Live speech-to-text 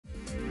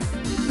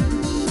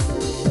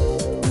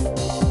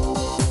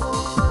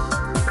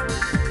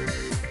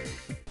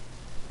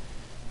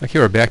Okay,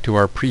 we're back to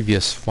our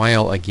previous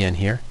file again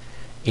here,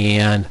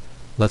 and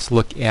let's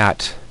look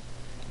at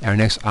our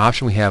next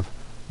option. We have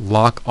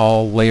lock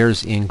all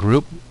layers in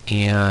group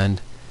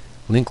and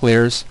link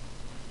layers,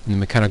 and then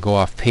we kind of go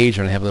off page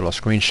and I have a little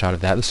screenshot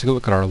of that. Let's take a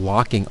look at our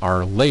locking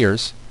our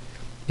layers.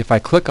 If I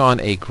click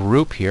on a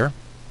group here,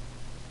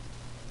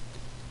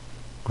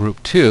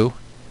 group 2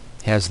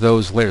 has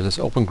those layers. Let's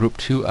open group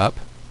 2 up.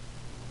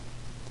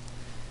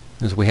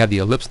 As we have the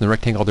ellipse and the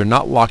rectangle, they're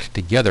not locked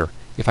together.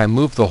 If I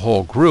move the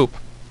whole group,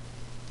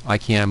 I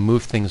can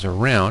move things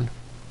around.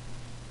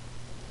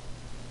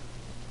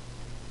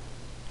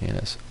 And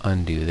let's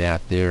undo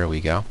that. There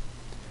we go.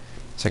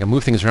 So I can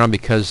move things around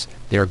because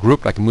they're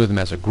grouped. I can move them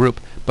as a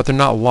group, but they're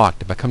not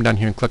locked. If I come down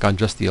here and click on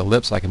just the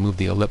ellipse, I can move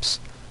the ellipse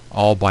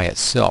all by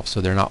itself, so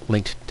they're not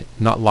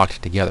not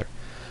locked together.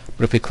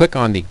 But if we click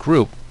on the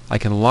group, I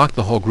can lock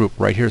the whole group.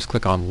 Right here is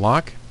click on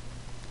lock.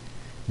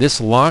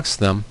 This locks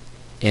them,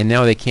 and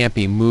now they can't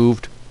be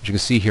moved, as you can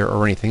see here,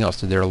 or anything else.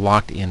 So they're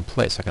locked in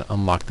place. I can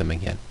unlock them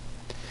again.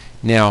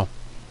 Now,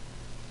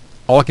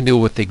 all I can do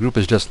with the group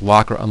is just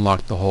lock or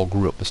unlock the whole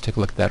group. Let's take a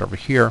look at that over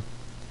here.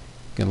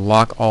 You can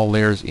lock all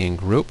layers in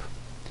group.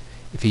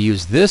 If you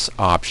use this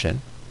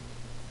option,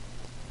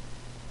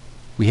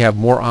 we have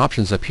more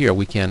options up here.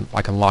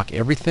 I can lock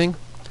everything,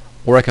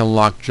 or I can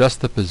lock just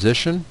the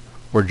position,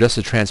 or just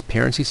the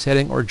transparency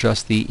setting, or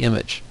just the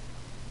image.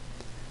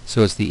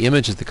 So it's the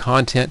image is the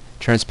content,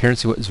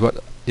 transparency is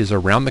what is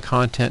around the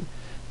content,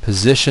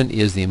 position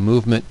is the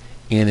movement,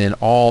 and then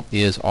all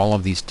is all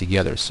of these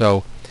together.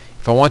 So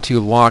if I want to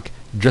lock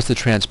just the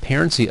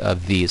transparency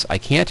of these, I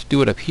can't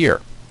do it up here.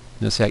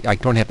 Notice I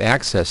don't have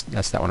access,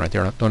 that's that one right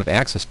there, I don't have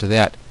access to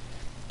that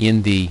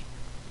in the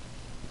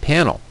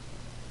panel.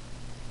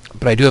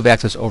 But I do have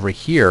access over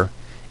here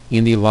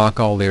in the lock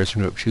all layers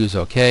group. Choose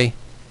OK,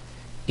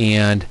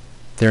 and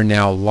they're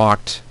now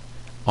locked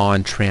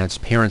on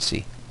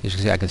transparency. As you can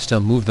see, I can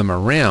still move them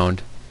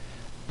around,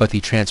 but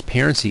the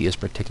transparency is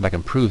protected. I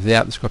can prove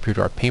that. Let's go up here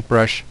to our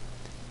paintbrush,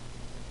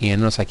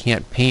 and notice I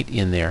can't paint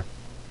in there.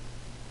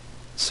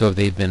 So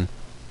they've been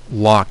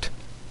locked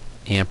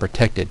and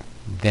protected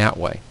that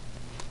way.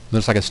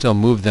 Notice I can still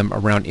move them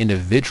around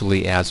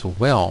individually as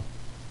well,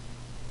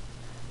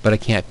 but I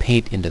can't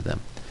paint into them.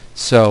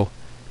 So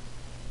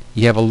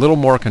you have a little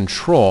more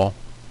control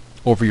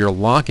over your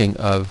locking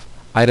of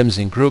items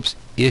in groups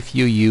if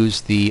you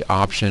use the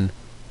option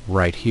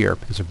right here,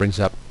 because it brings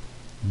up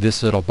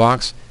this little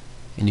box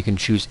and you can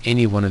choose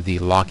any one of the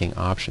locking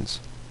options.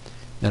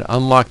 Now to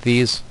unlock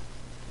these,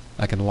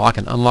 I can lock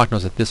and unlock.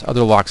 Notice that this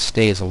other lock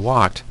stays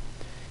locked.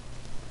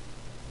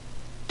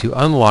 To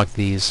unlock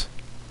these,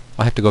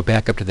 I'll have to go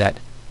back up to that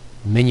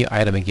menu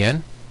item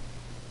again,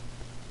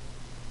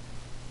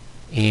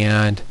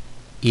 and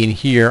in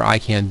here I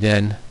can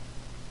then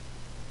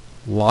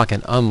lock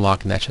and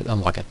unlock, and that should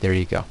unlock it. There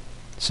you go.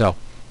 So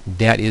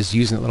that is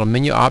using the little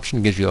menu option.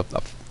 It gives you a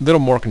little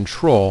more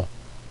control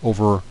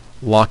over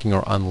locking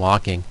or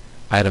unlocking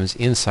items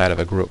inside of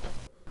a group.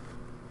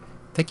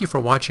 Thank you for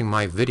watching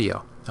my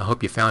video. I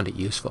hope you found it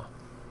useful.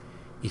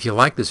 If you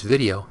like this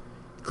video,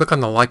 click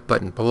on the like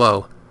button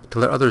below to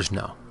let others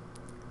know.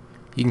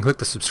 You can click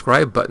the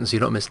subscribe button so you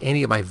don't miss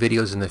any of my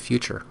videos in the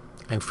future.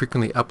 I'm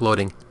frequently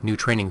uploading new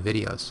training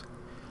videos.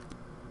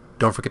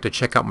 Don't forget to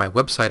check out my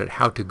website at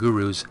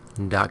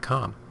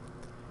howtogurus.com.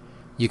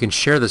 You can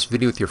share this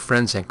video with your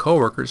friends and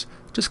coworkers.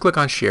 Just click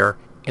on share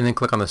and then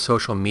click on the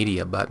social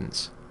media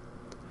buttons.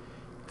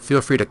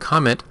 Feel free to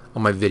comment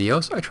on my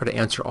videos. I try to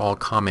answer all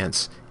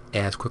comments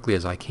as quickly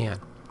as I can.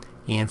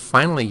 And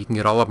finally, you can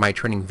get all of my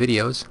training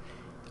videos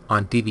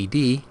on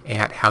DVD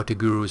at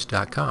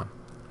howtogurus.com.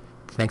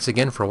 Thanks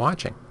again for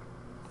watching.